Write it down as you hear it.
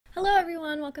Hello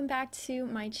everyone, welcome back to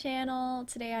my channel.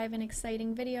 Today I have an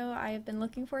exciting video. I have been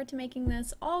looking forward to making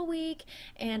this all week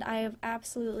and I have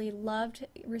absolutely loved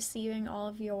receiving all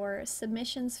of your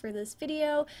submissions for this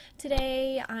video.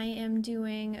 Today I am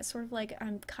doing sort of like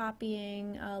I'm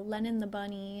copying Lennon the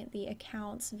Bunny, the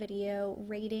account's video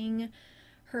rating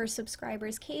her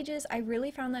subscribers' cages. I really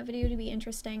found that video to be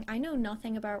interesting. I know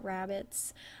nothing about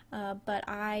rabbits, but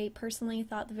I personally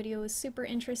thought the video was super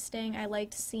interesting. I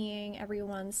liked seeing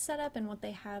everyone's setup and what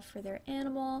they have for their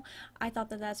animal. I thought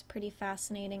that that's pretty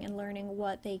fascinating, and learning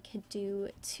what they could do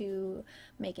to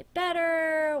make it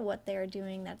better, what they're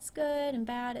doing that's good and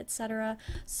bad, etc.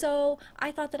 So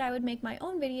I thought that I would make my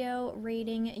own video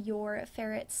rating your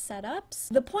ferret setups.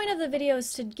 The point of the video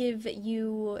is to give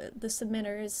you, the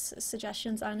submitters,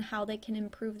 suggestions on how they can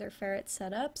improve their ferret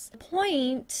setups. The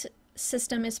point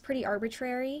system is pretty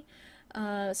arbitrary,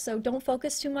 so don't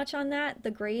focus too much on that.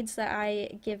 The grades that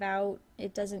I give out,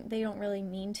 they don't really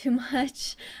mean too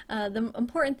much. The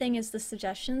important thing is the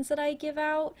suggestions that I give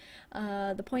out.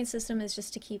 The point system is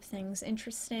just to keep things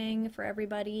interesting for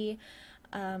everybody.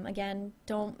 Again,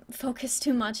 don't focus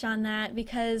too much on that,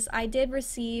 because I did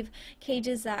receive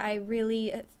cages that I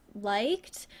really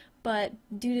liked, but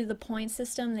due to the point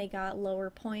system they got lower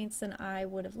points than I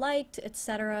would have liked,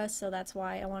 etc. So that's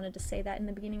why I wanted to say that in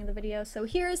the beginning of the video. So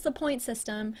here is the point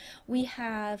system. We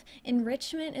have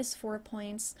enrichment is 4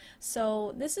 points.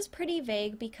 So this is pretty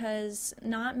vague because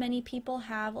not many people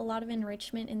have a lot of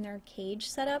enrichment in their cage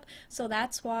setup. So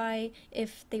that's why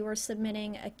if they were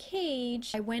submitting a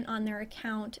cage, I went on their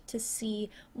account to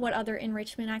see what other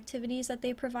enrichment activities that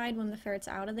they provide when the ferret's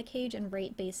out of the cage and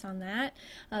rate based on that.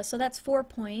 So that's 4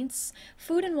 points.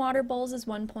 Food and water bowls is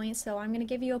 1 point, so I'm going to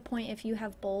give you a point if you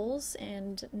have bowls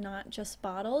and not just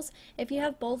bottles. If you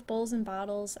have both bowls and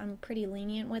bottles, I'm pretty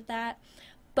lenient with that.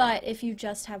 But if you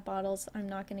just have bottles, I'm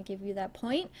not going to give you that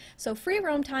point. So free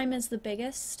roam time is the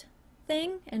biggest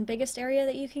thing and biggest area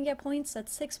that you can get points.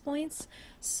 That's 6 points.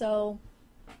 So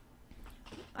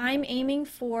I'm aiming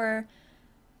for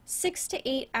 6 to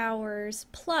 8 hours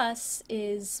plus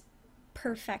is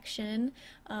perfection.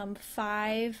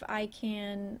 5, I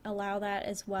can allow that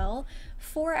as well.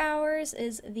 4 hours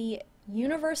is the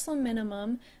universal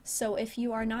minimum, so if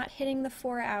you are not hitting the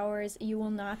 4 hours, you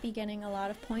will not be getting a lot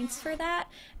of points for that,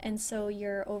 and so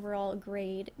your overall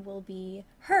grade will be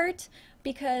hurt,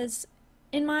 because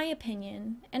in my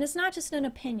opinion, and it's not just an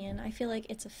opinion, I feel like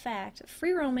it's a fact,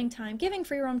 free roaming time, giving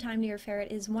free roam time to your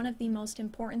ferret is one of the most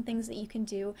important things that you can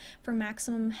do for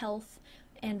maximum health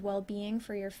and well-being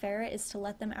for your ferret, is to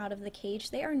let them out of the cage.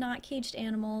 They are not caged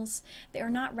animals. They are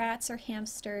not rats or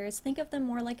hamsters. Think of them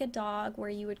more like a dog, where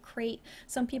you would crate,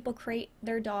 some people crate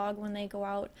their dog when they go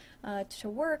out to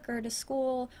work or to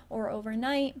school or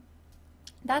overnight.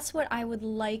 That's what I would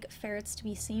like ferrets to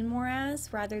be seen more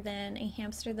as, rather than a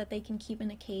hamster that they can keep in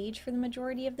a cage for the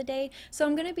majority of the day. So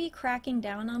I'm going to be cracking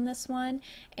down on this one,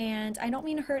 and I don't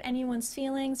mean to hurt anyone's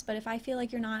feelings, but if I feel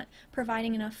like you're not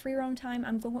providing enough free roam time,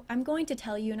 I'm going to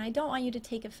tell you, and I don't want you to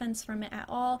take offense from it at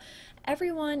all.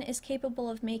 Everyone is capable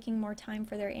of making more time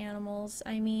for their animals.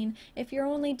 I mean, if you're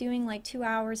only doing like 2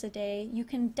 hours a day, you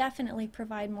can definitely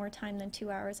provide more time than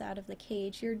 2 hours out of the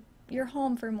cage. You're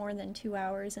home for more than 2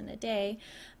 hours in a day,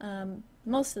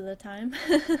 most of the time.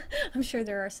 I'm sure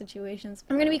there are situations.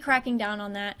 I'm going to be cracking down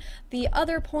on that. The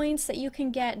other points that you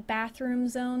can get, bathroom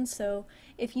zones, so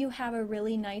if you have a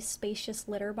really nice spacious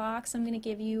litter box, I'm going to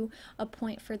give you a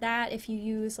point for that. If you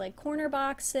use like corner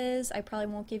boxes, I probably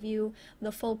won't give you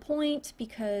the full point,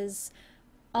 because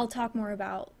I'll talk more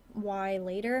about why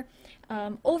later.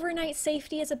 Overnight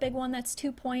safety is a big one. That's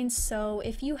 2 points. So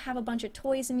if you have a bunch of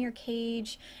toys in your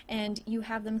cage and you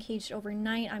have them caged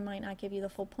overnight, I might not give you the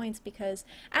full points, because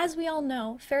as we all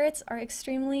know, ferrets are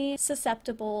extremely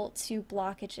susceptible to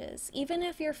blockages. Even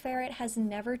if your ferret has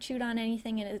never chewed on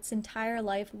anything in its entire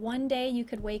life, one day you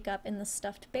could wake up and the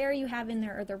stuffed bear you have in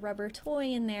there or the rubber toy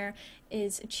in there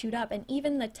is chewed up, and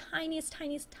even the tiniest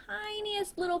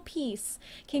little piece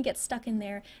can get stuck in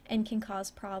there and can cause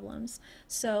problems.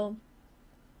 So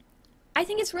I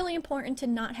think it's really important to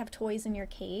not have toys in your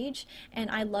cage,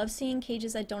 and I love seeing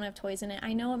cages that don't have toys in it.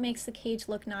 I know it makes the cage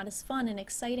look not as fun and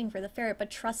exciting for the ferret, but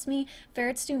trust me,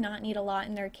 ferrets do not need a lot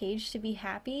in their cage to be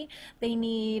happy. They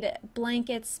need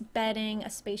blankets, bedding, a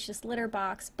spacious litter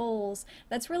box, bowls.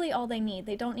 That's really all they need.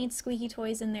 They don't need squeaky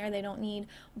toys in there. They don't need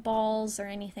balls or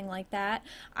anything like that.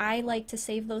 I like to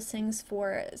save those things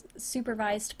for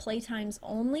supervised playtimes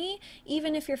only,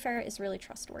 even if your ferret is really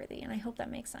trustworthy, and I hope that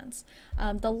makes sense.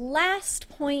 The last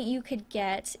point you could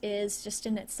get is just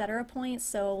an etc. point.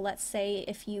 So let's say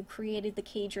if you created the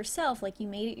cage yourself, like you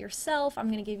made it yourself, I'm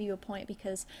going to give you a point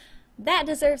because that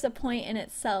deserves a point in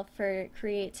itself for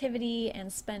creativity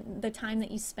and spent the time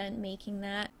that you spent making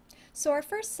that. So our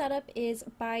first setup is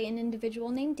by an individual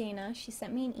named Dana. She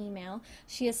sent me an email.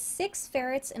 She has 6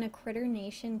 ferrets in a Critter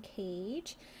Nation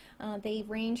cage. They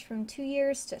range from 2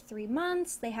 years to 3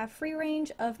 months. They have free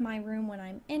range of my room when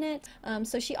I'm in it.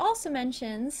 So she also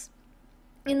mentions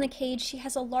in the cage she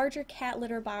has a larger cat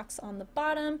litter box on the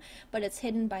bottom, but it's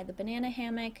hidden by the banana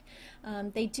hammock.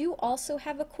 They do also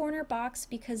have a corner box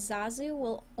because Zazu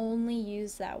will only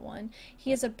use that one.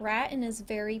 He is a brat and is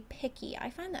very picky. I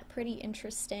find that pretty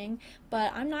interesting,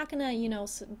 but I'm not gonna, you know,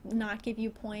 not give you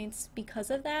points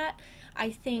because of that. I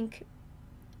think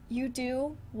you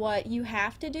do what you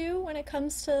have to do when it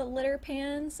comes to litter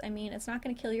pans. I mean, it's not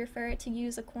going to kill your ferret to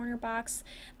use a corner box.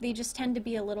 They just tend to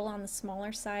be a little on the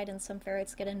smaller side, and some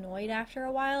ferrets get annoyed after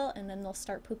a while, and then they'll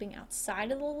start pooping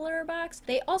outside of the litter box.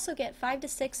 They also get 5 to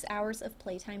 6 hours of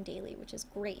playtime daily, which is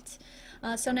great.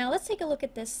 So now let's take a look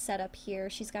at this setup here.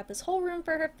 She's got this whole room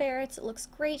for her ferrets. It looks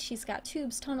great. She's got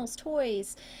tubes, tunnels,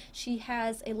 toys. She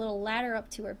has a little ladder up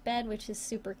to her bed, which is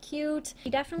super cute. She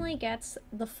definitely gets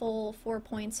the full 4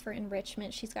 points for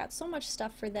enrichment. She's got so much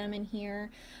stuff for them in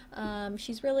here.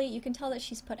 She's really, you can tell that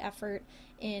she's put effort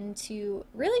into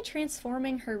really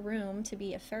transforming her room to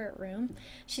be a ferret room.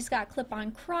 She's got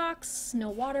clip-on Crocs,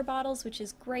 no water bottles, which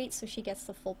is great, so she gets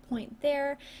the full point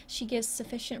there. She gives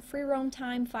sufficient free roam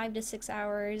time, 5 to 6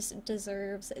 hours,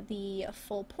 deserves the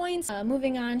full points.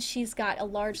 Moving on, she's got a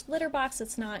large litter box.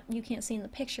 It's not, you can't see in the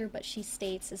picture, but she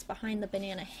states is behind the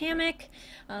banana hammock,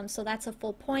 so that's a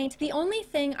full point. The only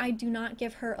thing I do not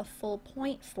give her a full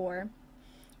point for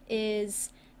is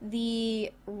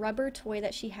the rubber toy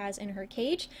that she has in her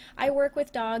cage. I work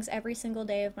with dogs every single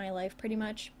day of my life pretty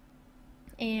much,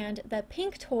 and the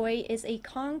pink toy is a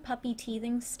Kong puppy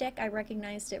teething stick. I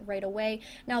recognized it right away.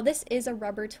 Now this is a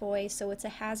rubber toy, so it's a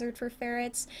hazard for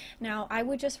ferrets. Now I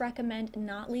would just recommend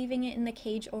not leaving it in the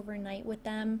cage overnight with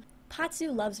them.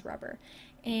 Patsu loves rubber,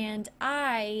 and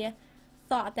I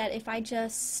thought that if I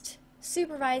just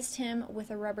supervised him with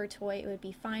a rubber toy, it would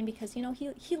be fine, because, you know,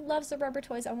 he loves the rubber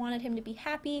toys. I wanted him to be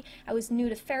happy. I was new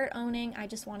to ferret owning. I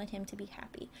just wanted him to be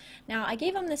happy. Now, I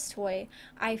gave him this toy.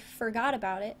 I forgot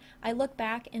about it. I look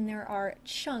back and there are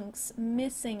chunks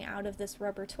missing out of this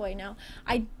rubber toy. Now,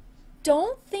 I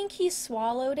don't think he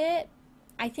swallowed it.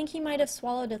 I think he might have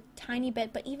swallowed a tiny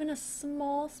bit, but even a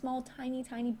small,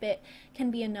 tiny bit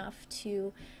can be enough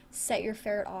to set your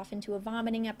ferret off into a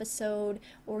vomiting episode,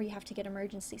 or you have to get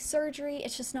emergency surgery.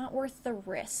 It's just not worth the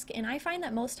risk. And I find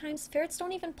that most times ferrets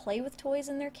don't even play with toys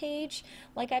in their cage.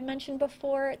 Like I mentioned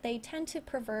before, they tend to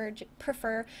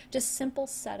prefer just simple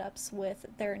setups with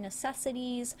their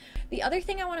necessities. The other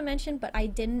thing I want to mention, but I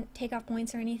didn't take off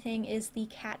points or anything, is the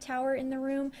cat tower in the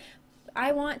room.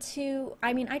 I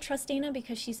trust Dana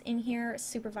because she's in here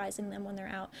supervising them when they're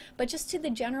out, but just to the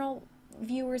general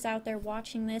viewers out there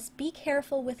watching this, be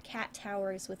careful with cat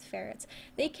towers with ferrets.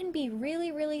 They can be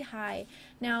really high.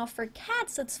 Now for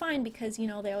cats it's fine because, you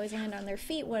know, they always land on their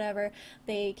feet, whatever.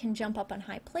 They can jump up on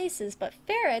high places, but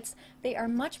ferrets, they are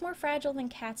much more fragile than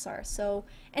cats are. So,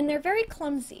 and they're very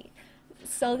clumsy.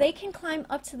 So they can climb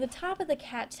up to the top of the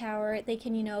cat tower, they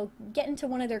can, you know, get into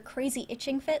one of their crazy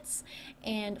itching fits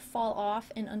and fall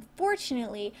off, and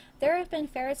unfortunately there have been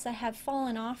ferrets that have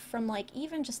fallen off from like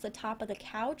even just the top of the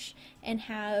couch and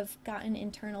have gotten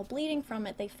internal bleeding from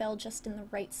it. They fell just in the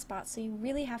right spot, so you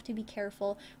really have to be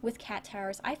careful with cat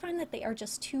towers. I find that they are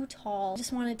just too tall.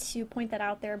 Just wanted to point that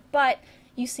out there, but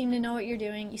you seem to know what you're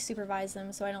doing. You supervise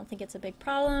them, so I don't think it's a big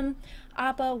problem.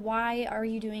 Appa, why are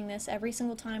you doing this every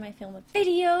single time I film a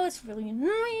video? It's really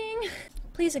annoying.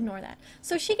 Please ignore that.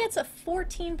 So she gets a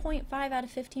 14.5 out of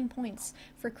 15 points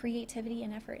for creativity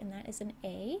and effort, and that is an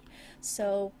A.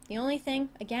 So the only thing,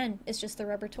 again, is just the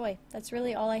rubber toy. That's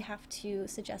really all I have to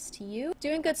suggest to you.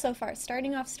 Doing good so far.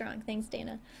 Starting off strong. Thanks,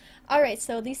 Dana. Alright,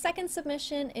 so the second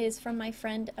submission is from my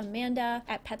friend Amanda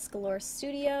at Pets Galore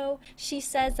Studio. She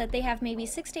says that they have maybe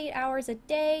 6 to 8 hours a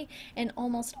day and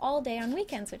almost all day on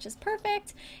weekends, which is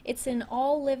perfect. It's an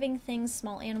all living things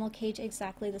small animal cage,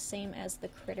 exactly the same as the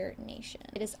Critter Nation.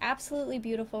 It is absolutely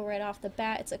beautiful right off the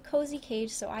bat. It's a cozy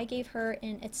cage, so I gave her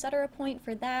an etc. point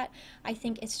for that. I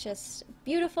think it's just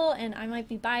beautiful, and I might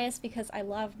be biased because I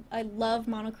love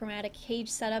monochromatic cage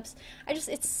setups.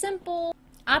 It's simple.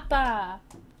 Appa!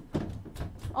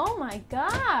 Oh my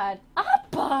god!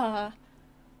 Appa!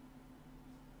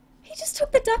 He just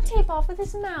took the duct tape off with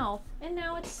his mouth, and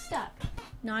now it's stuck.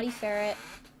 Naughty ferret.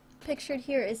 Pictured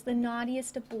here is the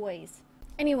naughtiest of boys.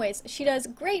 Anyways, she does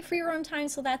great free roam time,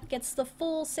 so that gets the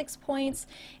full 6 points.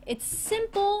 It's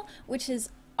simple, which is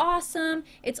awesome.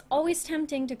 It's always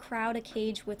tempting to crowd a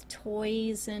cage with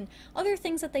toys and other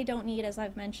things that they don't need, as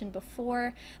I've mentioned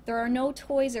before. There are no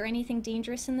toys or anything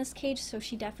dangerous in this cage, so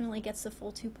she definitely gets the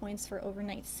full 2 points for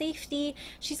overnight safety.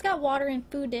 She's got water and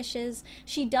food dishes.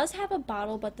 She does have a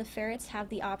bottle, but the ferrets have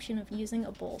the option of using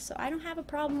a bowl, so I don't have a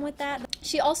problem with that.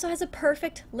 She also has a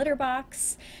perfect litter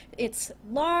box. It's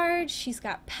large. She's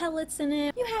got pellets in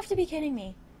it. You have to be kidding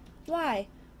me. Why?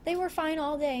 They were fine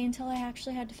all day until I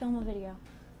actually had to film a video.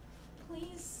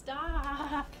 Please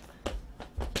stop.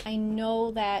 I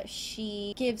know that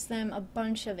she gives them a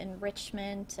bunch of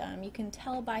enrichment. You can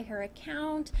tell by her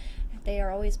account. They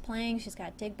are always playing. She's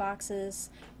got dig boxes,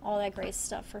 all that great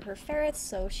stuff for her ferrets,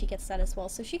 so she gets that as well.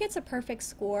 So she gets a perfect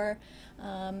score,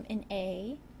 an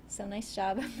A. So nice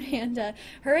job, Amanda.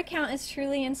 Her account is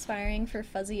truly inspiring for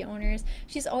fuzzy owners.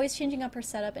 She's always changing up her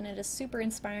setup, and it is super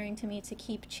inspiring to me to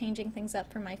keep changing things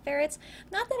up for my ferrets.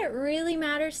 Not that it really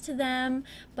matters to them,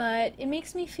 but it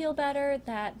makes me feel better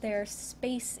that their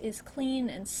space is clean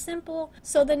and simple.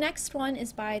 So the next one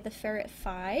is by the Ferret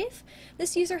 5.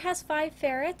 This user has 5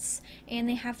 ferrets, and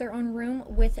they have their own room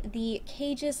with the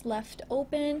cages left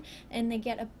open, and they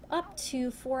get up to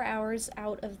 4 hours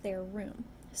out of their room.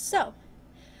 So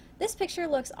this picture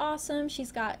looks awesome.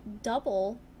 She's got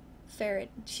double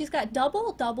Ferret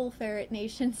Ferret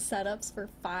Nation setups for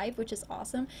 5, which is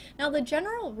awesome. Now the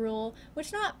general rule,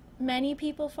 which not many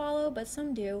people follow, but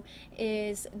some do,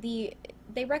 is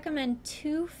they recommend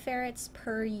 2 ferrets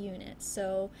per unit.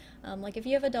 So like if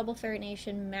you have a double Ferret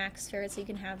Nation max ferrets you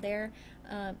can have there,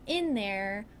 in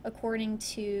there, according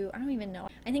to, I don't even know,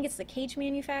 I think it's the cage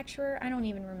manufacturer, I don't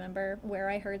even remember where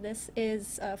I heard this,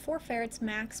 is 4 ferrets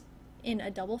max in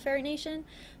a double Ferret Nation.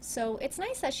 So it's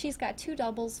nice that she's got 2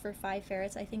 doubles for 5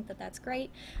 ferrets. I think that that's great.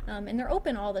 And they're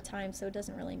open all the time, so it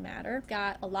doesn't really matter.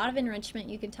 Got a lot of enrichment.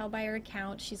 You can tell by her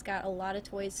account. She's got a lot of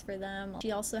toys for them.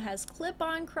 She also has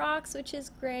clip-on Crocs, which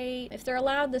is great. If they're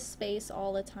allowed the space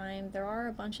all the time, there are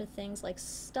a bunch of things like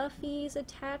stuffies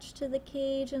attached to the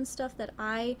cage and stuff that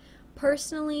I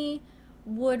personally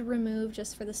would remove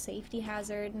just for the safety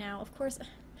hazard. Now, of course,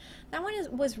 that one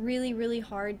was really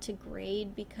hard to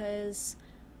grade because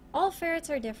all ferrets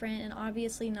are different, and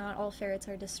obviously not all ferrets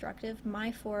are destructive.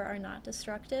 My 4 are not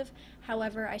destructive.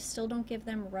 However, I still don't give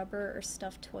them rubber or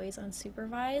stuffed toys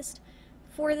unsupervised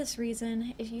for this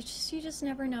reason. If you just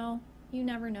never know. You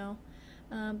never know.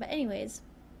 But anyways,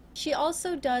 she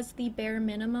also does the bare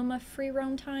minimum of free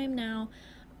roam time. Now,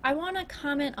 I want to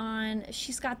comment on,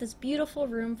 she's got this beautiful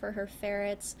room for her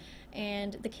ferrets,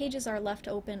 and the cages are left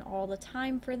open all the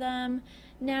time for them.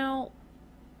 Now,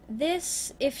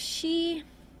 if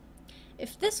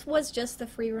this was just the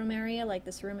free room area, like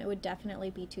this room, it would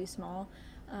definitely be too small.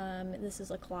 This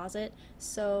is a closet,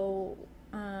 so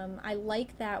I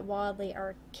like that while they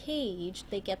are caged,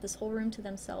 they get this whole room to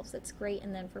themselves. That's great,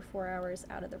 and then for 4 hours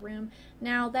out of the room.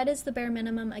 Now, that is the bare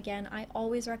minimum. Again, I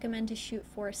always recommend to shoot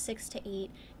for 6 to 8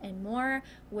 and more,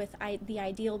 with the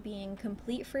ideal being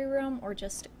complete free roam or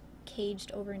just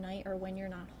caged overnight or when you're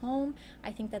not home.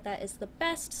 I think that that is the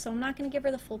best, so I'm not going to give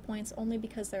her the full points only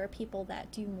because there are people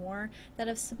that do more that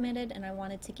have submitted, and I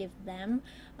wanted to give them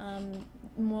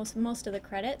most of the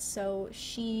credit. So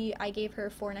I gave her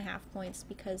 4.5 points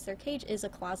because their cage is a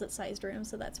closet-sized room,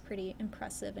 so that's pretty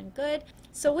impressive and good.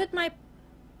 So with my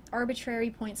arbitrary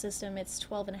point system, it's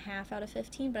 12.5 out of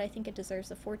 15, but I think it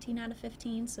deserves a 14 out of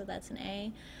 15, so that's an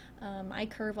A. I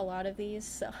curve a lot of these,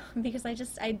 so because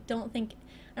I don't think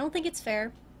it's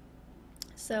fair.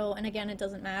 So, and again, it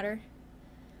doesn't matter,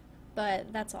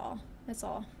 but that's all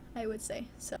I would say.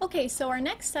 So okay, so our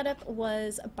next setup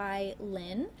was by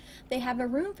Lynn. They have a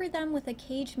room for them with a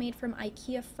cage made from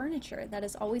IKEA furniture that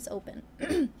is always open.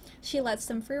 She lets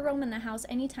them free roam in the house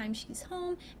anytime she's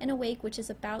home and awake, which is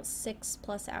about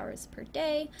 6+ hours per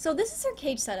day. So this is her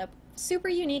cage setup. Super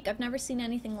unique. I've never seen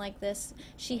anything like this.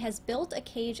 She has built a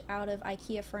cage out of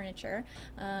IKEA furniture,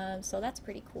 so that's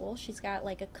pretty cool. She's got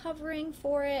like a covering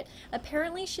for it.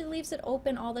 Apparently she leaves it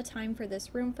open all the time for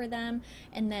this room for them,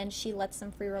 and then she lets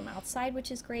them free roam outside,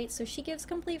 which is great. So she gives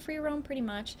complete free roam pretty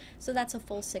much, so that's a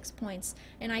full 6 points.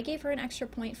 And I gave her an extra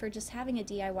point for just having a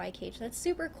DIY cage. That's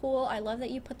super cool. I love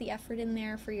that you put the effort in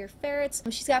there for your ferrets.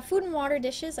 She's got food and water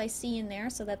dishes I see in there,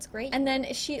 so that's great. And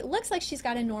then she looks like she's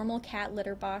got a normal cat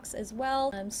litter box as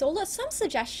well. So some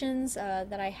suggestions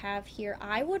that I have here.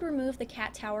 I would remove the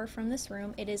cat tower from this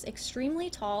room. It is extremely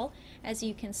tall, as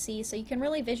you can see, so you can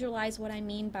really visualize what I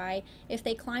mean by if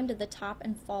they climb to the top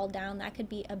and fall down, that could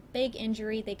be a big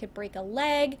injury. They could break a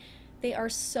leg, They are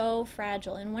so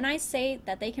fragile, and when I say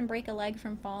that they can break a leg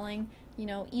from falling, you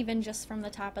know, even just from the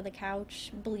top of the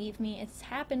couch, believe me, it's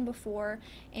happened before,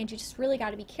 and you just really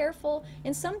got to be careful.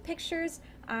 In some pictures,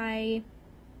 I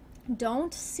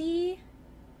don't see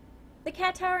the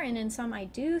cat tower, and in some I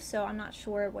do, so I'm not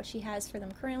sure what she has for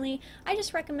them currently. I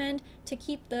just recommend to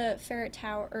keep the ferret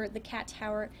tower, or the cat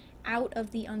tower, out of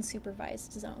the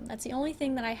unsupervised zone. That's the only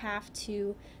thing that I have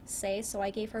to say. So I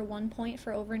gave her 1 point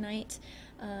for overnight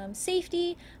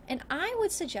safety, and I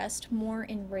would suggest more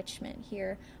enrichment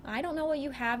here. I don't know what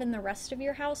you have in the rest of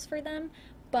your house for them,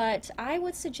 but I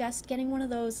would suggest getting one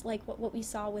of those, like what we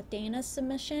saw with Dana's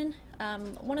submission,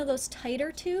 one of those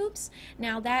tighter tubes.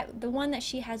 Now the one that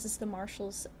she has is the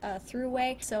Marshall's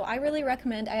Throughway, so I really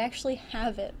recommend, I actually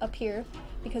have it up here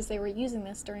because they were using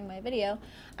this during my video.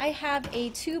 I have a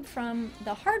tube from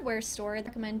the hardware store. I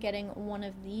recommend getting one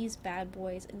of these bad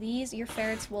boys. These, your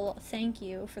ferrets will thank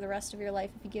you for the rest of your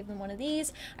life if you give them one of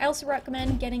these. I also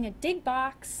recommend getting a dig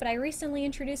box, but I recently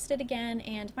introduced it again,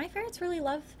 and my ferrets really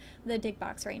love the dig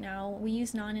box right now. We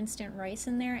use non-instant rice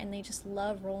in there, and they just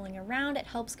love rolling around. It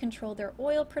helps control their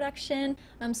oil production.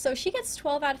 So she gets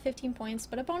 12 out of 15 points,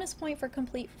 but a bonus point for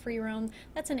complete free roam.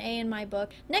 That's an A in my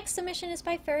book. Next submission is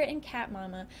by Ferret and Cat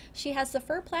Mama. She has the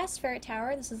fur-plast ferret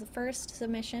tower. This is the first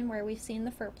submission where we've seen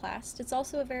the fur-plast. It's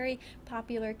also a very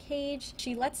popular cage.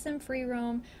 She lets them free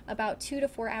roam about 2 to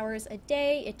 4 hours a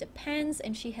day. It depends,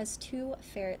 and she has 2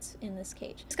 ferrets in this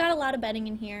cage. It's got a lot of bedding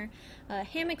in here.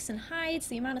 Hammocks and hides.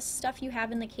 The amount of stuff you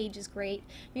have in the cage is great.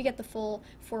 You get the full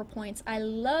 4 points. I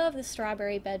love the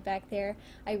strawberry bed back there.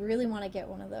 I really want to get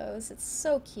one of those. It's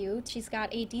so cute. She's got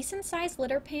a decent sized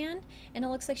litter pan, and it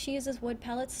looks like she uses wood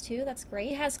pellets too. That's great.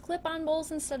 She has clip-on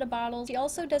bowls instead of bottles. She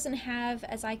also doesn't have,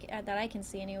 that I can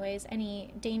see anyways,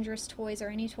 any dangerous toys or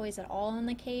any toys at all in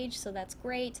the cage, so that's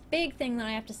great. Big thing that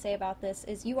I have to say about this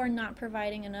is you are not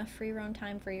providing enough free roam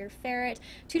time for your ferret.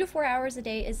 2 to 4 hours a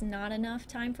day is not enough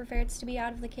time for ferrets to be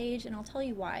out of the cage, and I'll tell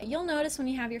you why. You'll notice when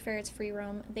you have your ferrets free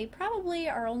roam, they probably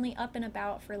are only up and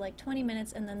about for like 20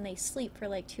 minutes and then they sleep for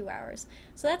like 2 hours.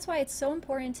 So that's why it's so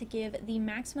important to give the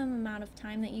maximum amount of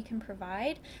time that you can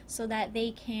provide so that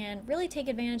they can really take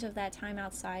advantage of that time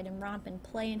outside and romp and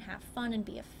play and have fun and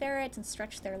be a ferret and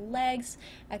stretch their legs,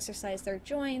 exercise their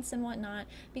joints and whatnot.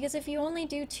 Because if you only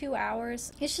do 2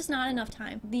 hours, it's just not enough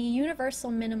time. The universal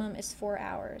minimum is 4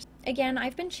 hours. Again,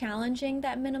 I've been challenging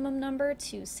that minimum number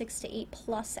to 6 to 8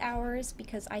 plus hours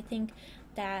because I think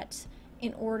that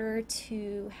in order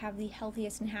to have the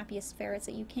healthiest and happiest ferrets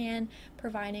that you can,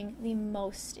 providing the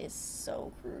most is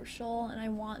so crucial, and I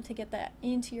want to get that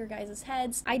into your guys'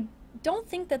 heads. I don't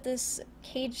think that this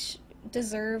cage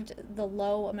deserved the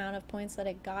low amount of points that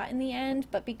it got in the end,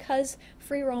 but because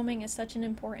free roaming is such an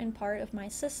important part of my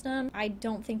system, I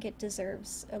don't think it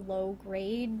deserves a low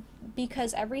grade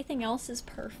because everything else is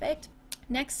perfect.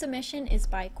 Next submission is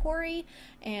by Corey,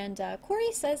 and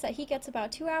Corey says that he gets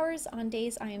about 2 hours on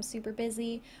days I am super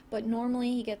busy, but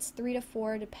normally he gets 3 to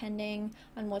 4 depending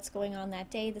on what's going on that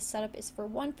day. The setup is for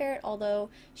 1 ferret, although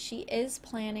she is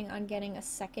planning on getting a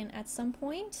second at some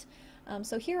point.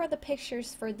 So here are the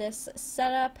pictures for this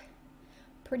setup.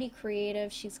 Pretty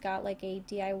creative. She's got like a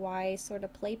DIY sort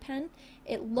of playpen.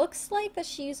 It looks like that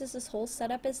she uses this whole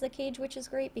setup as the cage, which is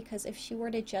great because if she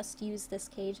were to just use this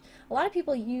cage, a lot of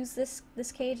people use this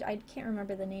cage. I can't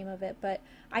remember the name of it, but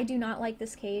I do not like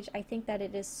this cage. I think that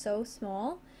it is so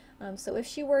small. So if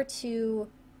she were to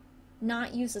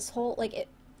not use this whole,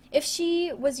 if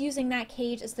she was using that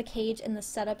cage as the cage and the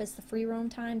setup as the free roam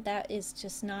time, that is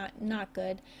just not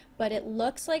good. But it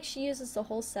looks like she uses the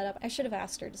whole setup. I should have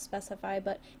asked her to specify,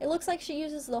 but it looks like she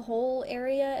uses the whole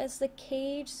area as the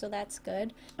cage, so that's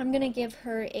good. I'm gonna give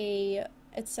her a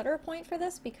etc. point for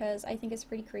this because I think it's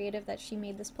pretty creative that she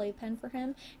made this playpen for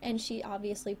him, and she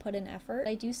obviously put in effort.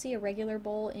 I do see a regular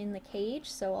bowl in the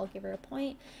cage, so I'll give her a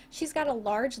point. She's got a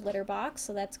large litter box,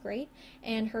 so that's great,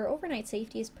 and her overnight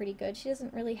safety is pretty good. She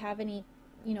doesn't really have any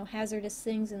hazardous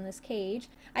things in this cage.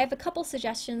 I have a couple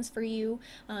suggestions for you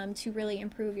to really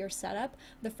improve your setup.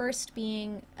 The first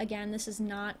being, again, this is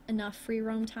not enough free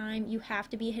roam time. You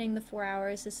have to be hitting the 4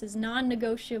 hours. This is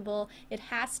non-negotiable. It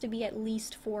has to be at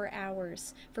least 4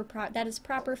 hours. That is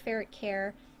proper ferret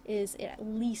care. Is at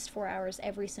least 4 hours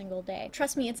every single day.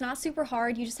 Trust me, it's not super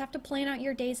hard. You just have to plan out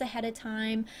your days ahead of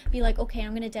time. Be like, okay,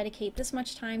 I'm going to dedicate this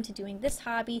much time to doing this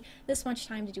hobby, this much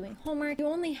time to doing homework. You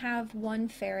only have 1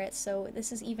 ferret, so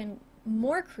this is even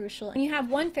more crucial. When you have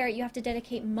one ferret, you have to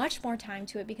dedicate much more time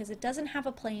to it because it doesn't have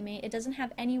a playmate, it doesn't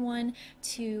have anyone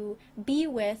to be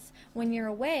with when you're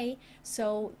away,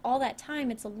 so all that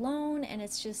time it's alone, and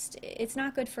it's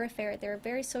not good for a ferret. They're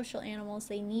very social animals,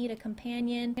 they need a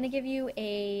companion. I'm going to give you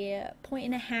a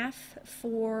 1.5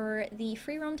 for the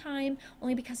free roam time,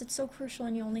 only because it's so crucial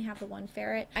and you only have the one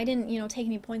ferret. I didn't, take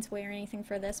any points away or anything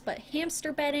for this, but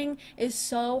hamster bedding is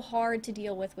so hard to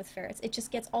deal with ferrets. It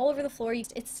just gets all over the floor.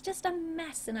 It's just a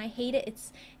mess, and I hate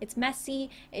it. It's messy.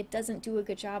 It doesn't do a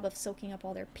good job of soaking up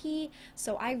all their pee.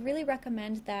 So I really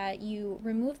recommend that you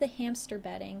remove the hamster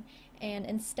bedding and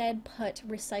instead put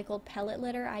recycled pellet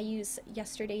litter. I use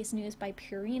Yesterday's News by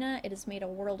Purina. It has made a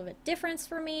world of a difference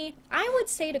for me. I would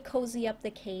say to cozy up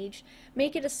the cage,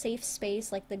 make it a safe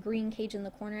space, like the green cage in the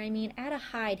corner, add a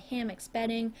hide, hammocks,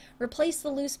 bedding, replace the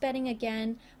loose bedding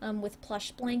again with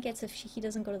plush blankets if he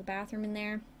doesn't go to the bathroom in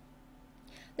there.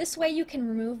 This way you can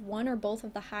remove one or both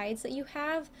of the hides that you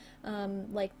have,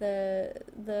 like the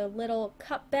little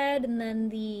cup bed, and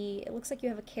then it looks like you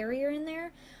have a carrier in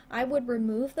there. I would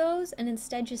remove those and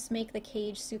instead just make the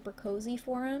cage super cozy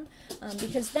for him,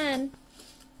 because then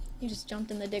you just jumped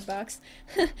in the dig box,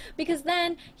 because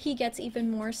then he gets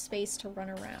even more space to run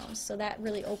around, so that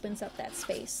really opens up that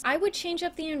space. I would change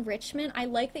up the enrichment. I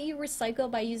like that you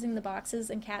recycle by using the boxes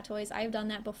and cat toys. I've done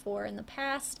that before in the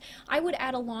past. I would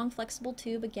add a long flexible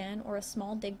tube again, or a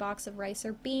small dig box of rice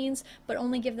or beans, but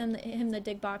only give him the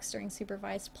dig box during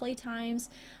supervised play times.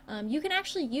 You can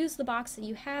actually use the box that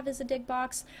you have as a dig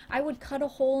box. I would cut a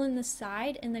hole in the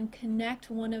side and then connect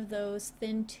one of those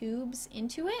thin tubes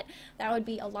into it. That would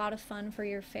be a lot of fun for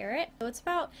your ferret. So it's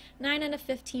about 9 out of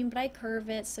 15, but I curve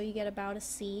it so you get about a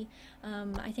C.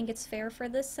 I think it's fair for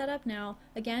this setup. Now,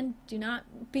 again, do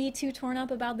not be too torn up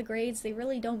about the grades. They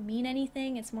really don't mean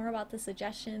anything. It's more about the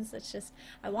suggestions. It's just,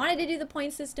 I wanted to do the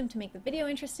point system to make the video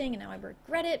interesting, and now I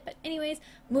regret it. But anyways,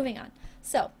 moving on.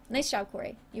 So, nice job,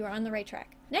 Corey. You are on the right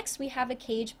track. Next, we have a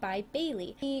cage by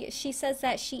Bailey. She says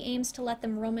that she aims to let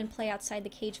them roam and play outside the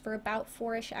cage for about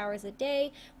 4-ish hours a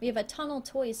day. We have a tunnel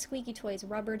toys, squeaky toys,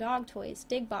 rubber dog toys,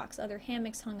 dig box, other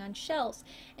hammocks hung on shelves,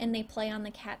 and they play on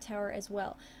the cat tower as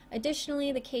well.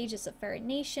 Additionally, the cage is a ferret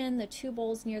nation. The 2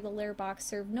 bowls near the litter box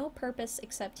serve no purpose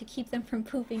except to keep them from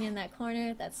pooping in that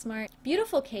corner. That's smart.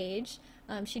 Beautiful cage.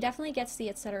 She definitely gets the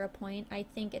etc. point. I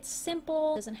think it's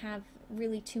simple, doesn't have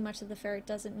really too much that the ferret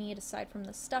doesn't need aside from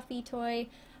the stuffy toy.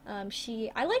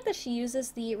 I like that she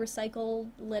uses the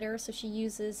recycled litter, so she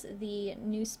uses the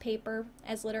newspaper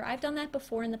as litter. I've done that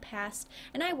before in the past,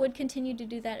 and I would continue to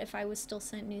do that if I was still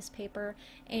sent newspaper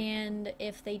and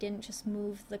if they didn't just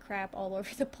move the crap all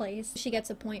over the place. She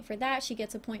gets a point for that. She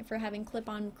gets a point for having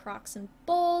clip-on Crocs and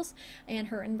bowls, and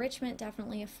her enrichment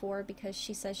definitely a 4 because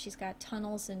she says she's got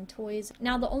tunnels and toys.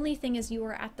 Now the only thing is you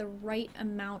are at the right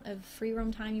amount of free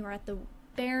roam time. You are at the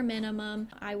bare minimum.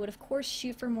 I would of course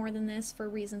shoot for more than this for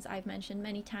reasons I've mentioned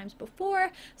many times before,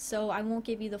 so I won't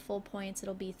give you the full points.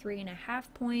 It'll be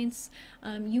 3.5 points.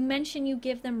 You mentioned you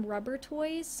give them rubber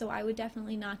toys, so I would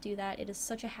definitely not do that. It is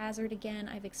such a hazard. Again,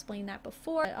 I've explained that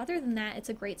before. But other than that, it's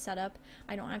a great setup.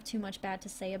 I don't have too much bad to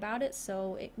say about it,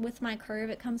 so with my curve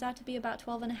it comes out to be about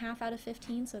 12.5 out of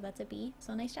 15, so that's a B,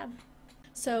 so nice job.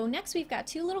 So next we've got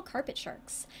 2 little carpet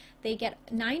sharks. They get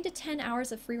 9 to 10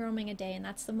 hours of free roaming a day, and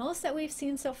that's the most that we've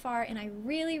seen so far, and I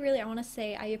really I want to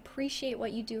say I appreciate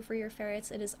what you do for your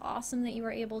ferrets. It is awesome that you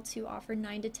are able to offer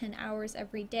 9 to 10 hours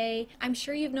every day. I'm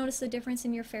sure you've noticed the difference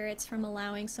in your ferrets from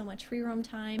allowing so much free roam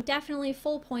time. Definitely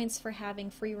full points for having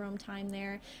free roam time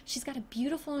there. She's got a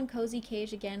beautiful and cozy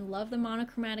cage. Again, love the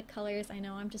monochromatic colors. I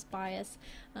know I'm just biased,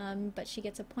 but she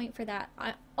gets a point for that.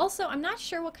 I'm not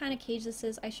sure what kind of cage this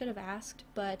is. I should have asked,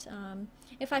 but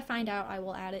if I find out, I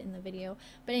will add it in the video.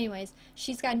 But anyways,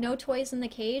 she's got no toys in the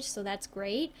cage, so that's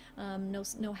great.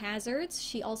 No hazards.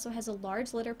 She also has a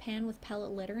large litter pan with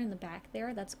pellet litter in the back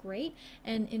there. That's great.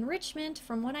 And enrichment,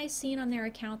 from what I've seen on their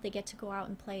account, they get to go out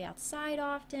and play outside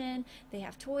often. They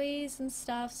have toys and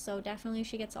stuff, so definitely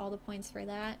she gets all the points for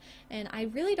that. And I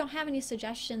really don't have any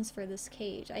suggestions for this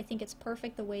cage. I think it's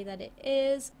perfect the way that it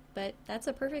is, but that's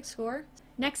a perfect score.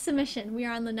 Next submission, we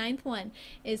are on the 9th one,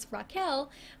 is Raquel.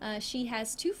 She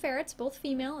has 2 ferrets, both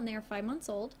female, and they are 5 months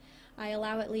old. I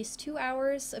allow at least 2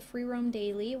 hours of free roam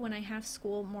daily when I have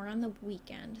school, more on the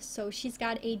weekend. So she's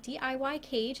got a DIY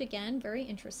cage, again, very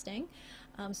interesting.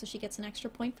 So she gets an extra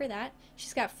point for that.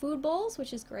 She's got food bowls,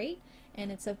 which is great,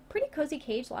 and it's a pretty cozy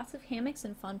cage, lots of hammocks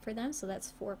and fun for them, so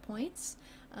that's 4 points.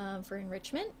 For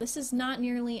enrichment. This is not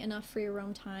nearly enough free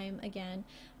roam time. Again,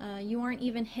 you aren't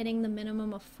even hitting the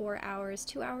minimum of 4 hours.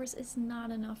 2 hours is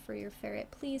not enough for your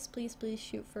ferret. Please, please, please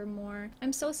shoot for more.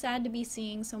 I'm so sad to be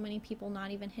seeing so many people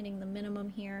not even hitting the minimum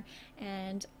here,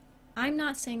 and I'm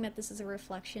not saying that this is a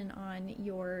reflection on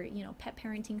your, pet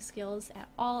parenting skills at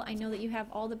all. I know that you have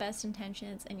all the best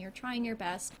intentions and you're trying your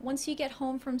best. Once you get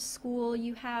home from school,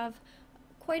 you have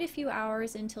quite a few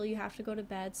hours until you have to go to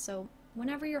bed, so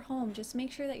whenever you're home, just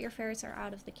make sure that your ferrets are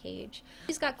out of the cage.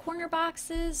 She's got corner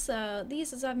boxes.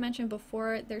 These, as I've mentioned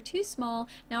before, they're too small.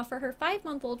 Now for her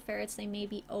 5-month-old ferrets, they may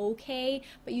be okay,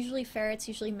 but usually ferrets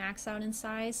max out in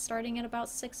size starting at about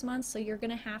 6 months, so you're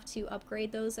going to have to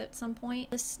upgrade those at some point.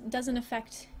 This doesn't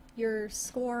affect your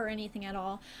score or anything at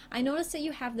all. I noticed that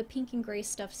you have the pink and gray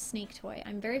stuffed snake toy.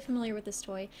 I'm very familiar with this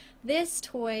toy. This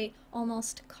toy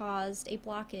almost caused a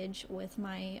blockage with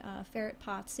my ferret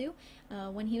Patsu.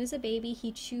 When he was a baby,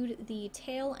 he chewed the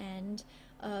tail end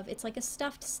of, it's like a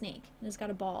stuffed snake, and it's got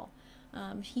a ball.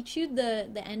 He chewed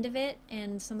the end of it,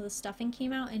 and some of the stuffing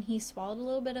came out, and he swallowed a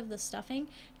little bit of the stuffing.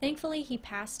 Thankfully he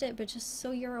passed it, but just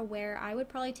so you're aware, I would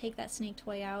probably take that snake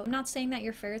toy out. I'm not saying that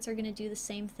your ferrets are going to do the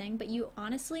same thing, but you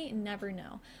honestly never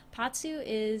know. Patsu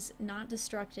is not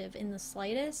destructive in the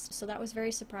slightest, so that was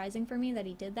very surprising for me that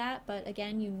he did that, but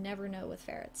again, you never know with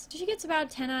ferrets. So she gets about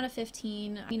 10 out of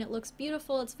 15. I mean, it looks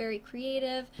beautiful, it's very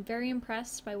creative. I'm very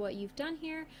impressed by what you've done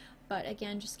here. But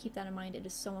again, just keep that in mind. It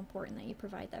is so important that you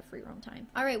provide that free roam time.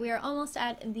 All right, we are almost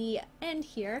at the end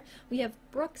here. We have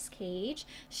Brooke's cage.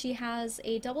 She has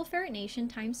a double ferret nation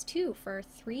 ×2 for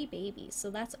 3 babies. So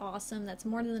that's awesome. That's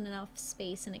more than enough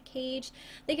space in a cage.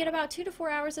 They get about 2 to 4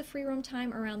 hours of free roam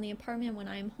time around the apartment when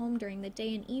I'm home during the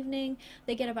day and evening.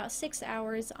 They get about 6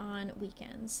 hours on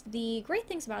weekends. The great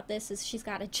things about this is she's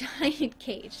got a giant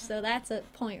cage. So that's a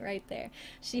point right there.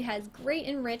 She has great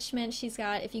enrichment. She's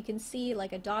got, if you can see,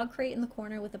 like a dog crate in the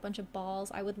corner with a bunch of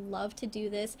balls. I would love to do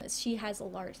this. She has a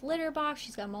large litter box.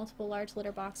 She's got multiple large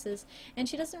litter boxes, and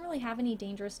she doesn't really have any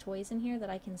dangerous toys in here that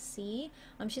I can see.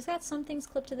 She's got some things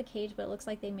clipped to the cage, but it looks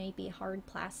like they may be hard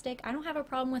plastic. I don't have a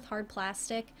problem with hard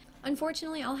plastic.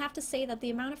 Unfortunately, I'll have to say that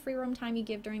the amount of free roam time you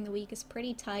give during the week is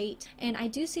pretty tight, and I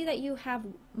do see that you have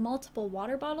multiple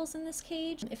water bottles in this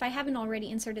cage. If I haven't already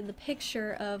inserted the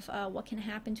picture of what can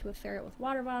happen to a ferret with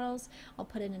water bottles, I'll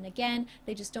put it in again.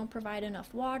 They just don't provide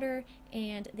enough water,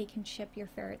 and they can chip your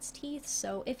ferret's teeth.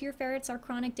 So if your ferrets are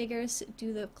chronic diggers,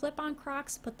 do the clip-on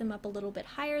crocs, put them up a little bit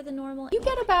higher than normal. You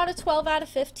get about a 12 out of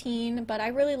 15, but I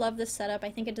really love this setup.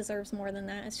 I think it deserves more than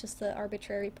that. It's just the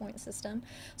arbitrary point system.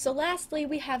 So lastly,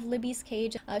 we have Libby's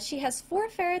cage. She has 4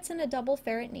 ferrets in a double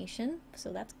ferret nation,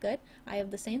 so that's good. I have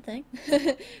the same thing.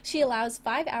 She allows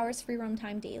 5 hours free roam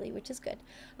time daily, which is good.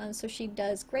 So she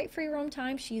does great free roam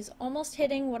time. She's almost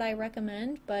hitting what I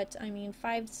recommend, but I mean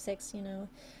 5 to 6,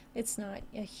 it's not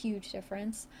a huge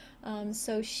difference.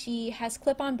 So she has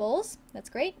clip-on bowls. That's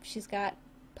great. She's got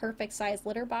perfect size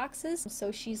litter boxes, so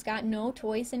she's got no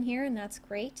toys in here, and that's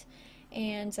great.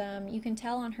 And you can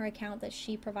tell on her account that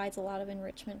she provides a lot of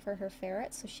enrichment for her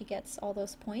ferret, so she gets all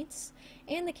those points.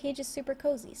 And the cage is super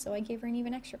cozy, so I gave her an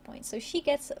even extra point. So she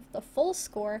gets the full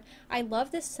score. I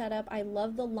love this setup. I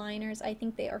love the liners. I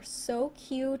think they are so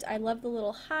cute. I love the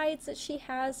little hides that she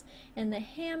has, and the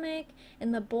hammock,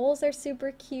 and the bowls are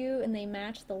super cute, and they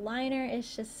match the liner.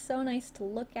 It's just so nice to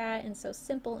look at, and so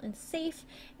simple and safe,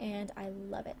 and I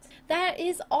love it. That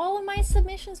is all of my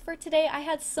submissions for today. I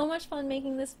had so much fun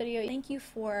making this video. Thank you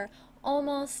for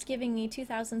almost giving me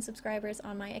 2,000 subscribers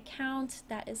on my account.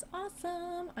 That is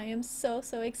awesome. I am so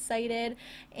excited,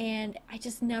 and I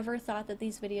just never thought that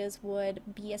these videos would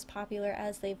be as popular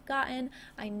as they've gotten.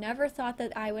 I never thought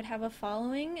that I would have a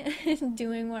following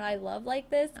doing what I love like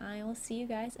this. I will see you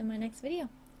guys in my next video.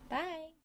 Bye!